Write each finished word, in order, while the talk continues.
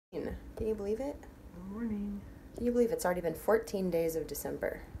Can you believe it? Good morning. Can you believe it's already been 14 days of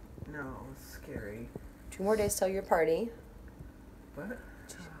December? No, it's scary. 2 more days till your party. What?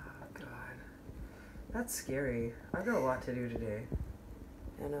 Oh, God. That's scary. I've got a lot to do today.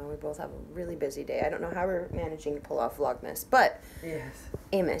 I know, we both have a really busy day. I don't know how we're managing to pull off VLOGMAS, but... Yes.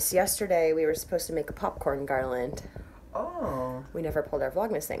 Amos, yesterday we were supposed to make a popcorn garland. Oh. We never pulled our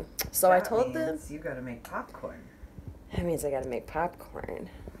VLOGMAS thing. So that I told them... you gotta make popcorn. That means I gotta make popcorn.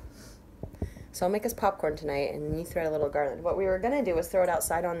 So I'll make us popcorn tonight, and you thread a little garland. What we were gonna do was throw it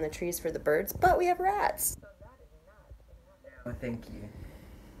outside on the trees for the birds, but we have rats. Oh, thank you.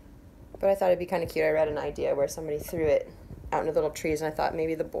 But I thought it'd be kind of cute. I read an idea where somebody threw it out into little trees, and I thought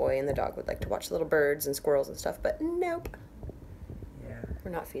maybe the boy and the dog would like to watch little birds and squirrels and stuff, but nope. Yeah.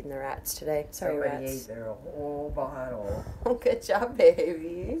 We're not feeding the rats today. Sorry, Somebody rats. ate their whole bottle. Oh, good job,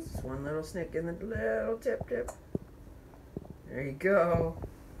 baby. Just one little snick in the little tip. There you go.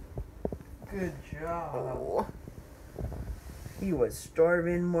 Good job. Oh. He was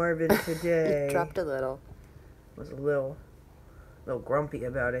starving Marvin today. He dropped a little. Was a little grumpy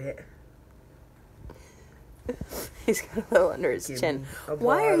about it. He's got a little under his Give chin. me a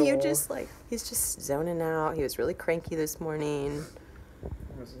Why are you bottle. just like, he's just zoning out. He was really cranky this morning.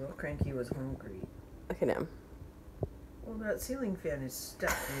 He was a little cranky. He was hungry. Look at him. Well, that ceiling fan is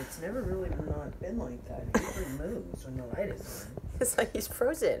stuck, and it's never really not been like that. It usually moves when the light is on. It's like he's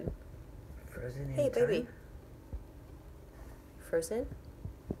frozen. Frozen in Hey, time? baby. Frozen?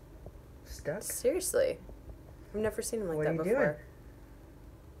 Stuck? Seriously. I've never seen him like What that are you before. doing?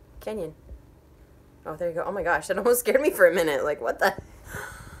 Canyon. Oh, there you go. Oh my gosh, that almost scared me for a minute. Like, what the?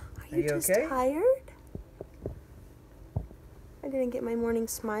 Are you just okay? tired? I didn't get my morning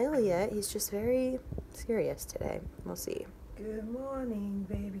smile yet. He's just very serious today. We'll see. Good morning,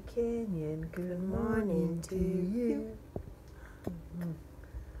 baby Canyon. Good morning to you.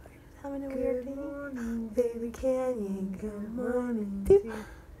 Having a weird Good day. morning, Baby Canyon. Good morning to to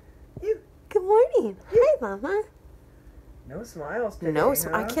you. Good morning. Hi, Mama. No smiles today, No, huh?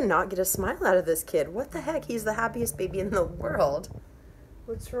 I cannot get a smile out of this kid. What the heck? He's the happiest baby in the world.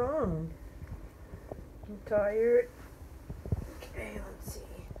 What's wrong? You tired? Okay, let's see.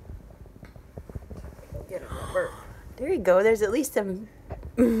 Get a rubber. There you go. There's at least a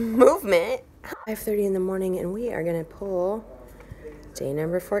movement. 5:30 in the morning, and we are going to pull day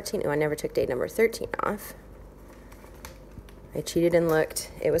number 14. Oh, I never took day number 13 off. I cheated and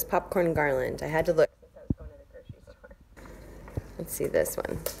looked. It was popcorn garland. I had to look. Let's see this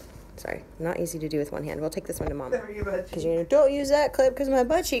one. Sorry, not easy to do with one hand. We'll take this one to Mom. Because you know, don't use that clip because my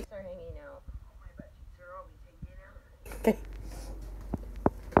butt cheeks are hanging out. My butt cheeks are always hanging out. Okay.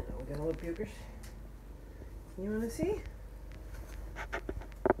 We got a little pukers. You want to see?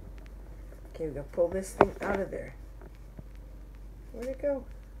 Okay, we gotta pull this thing out of there. Where'd it go?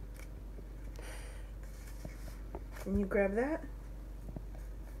 Can you grab that?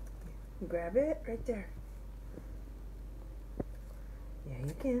 You grab it right there. Yeah,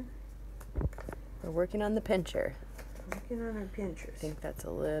 you can. We're working on the pincher. Working on our I pinchers. think that's a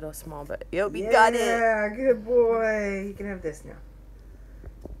little small, but yep, you got it. Yeah, good boy. You can have this now.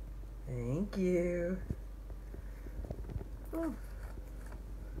 Thank you. Oh.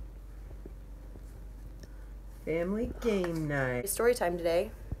 Family game night. Story time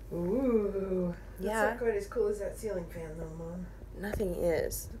today. Ooh. Yeah. That's not quite as cool as that ceiling fan though, Mom. Nothing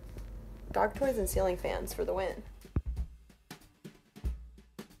is. Dog toys and ceiling fans for the win.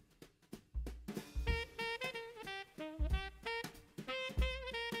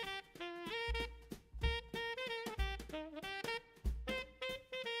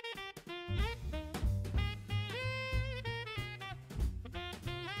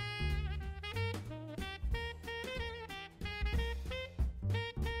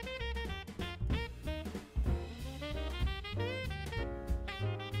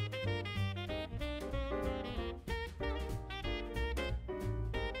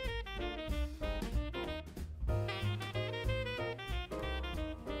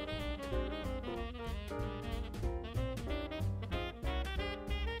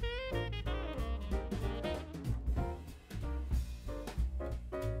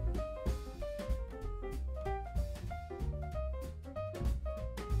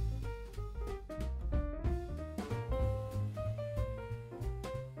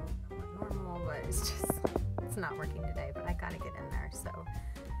 It's not working today, but I gotta get in there, so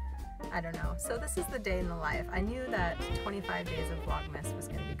I don't know. So this is the day in the life. I knew that 25 days of Vlogmas was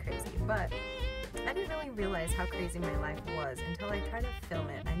gonna be crazy, but I didn't really realize how crazy my life was until I tried to film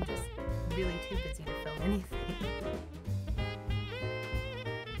it. I'm just really too busy to film anything.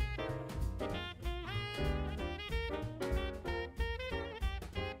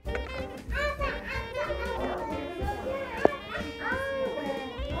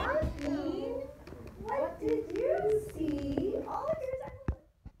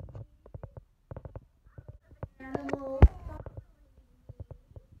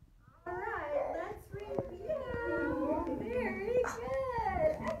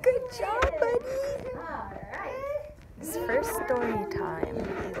 story time.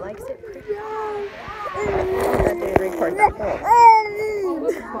 He likes it pretty hard. That didn't record that.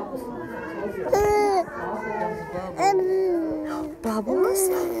 Bubbles?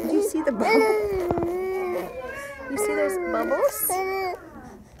 Do you see the bubbles? You see there's bubbles?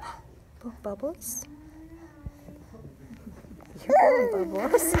 Bubbles? You're going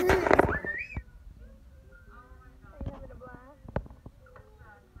bubbles.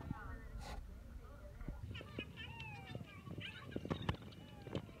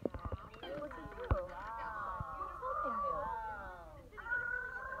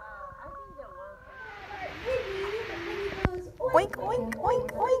 Oink, oink,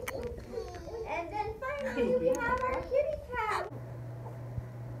 oink, oink. And then finally we have our kitty cat.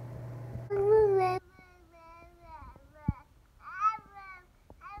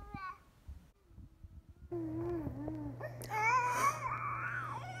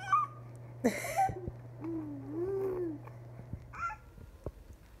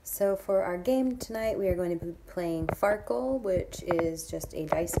 So for our game tonight, we are going to be playing Farkle, which is just a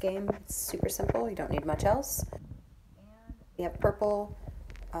dice game. It's super simple. You don't need much else. We have purple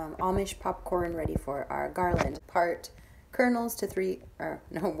Amish popcorn ready for our garland. Part kernels to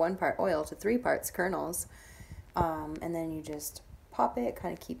 1 part oil to 3 parts kernels. And then you just pop it,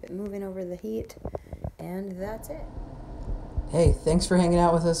 kind of keep it moving over the heat, and that's it. Hey, thanks for hanging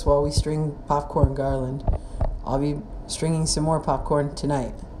out with us while we string popcorn garland. I'll be stringing some more popcorn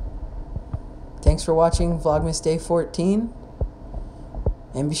tonight. Thanks for watching Vlogmas Day 14.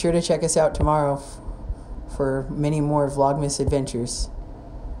 And be sure to check us out tomorrow for many more Vlogmas adventures.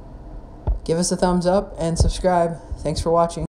 Give us a thumbs up and subscribe. Thanks for watching.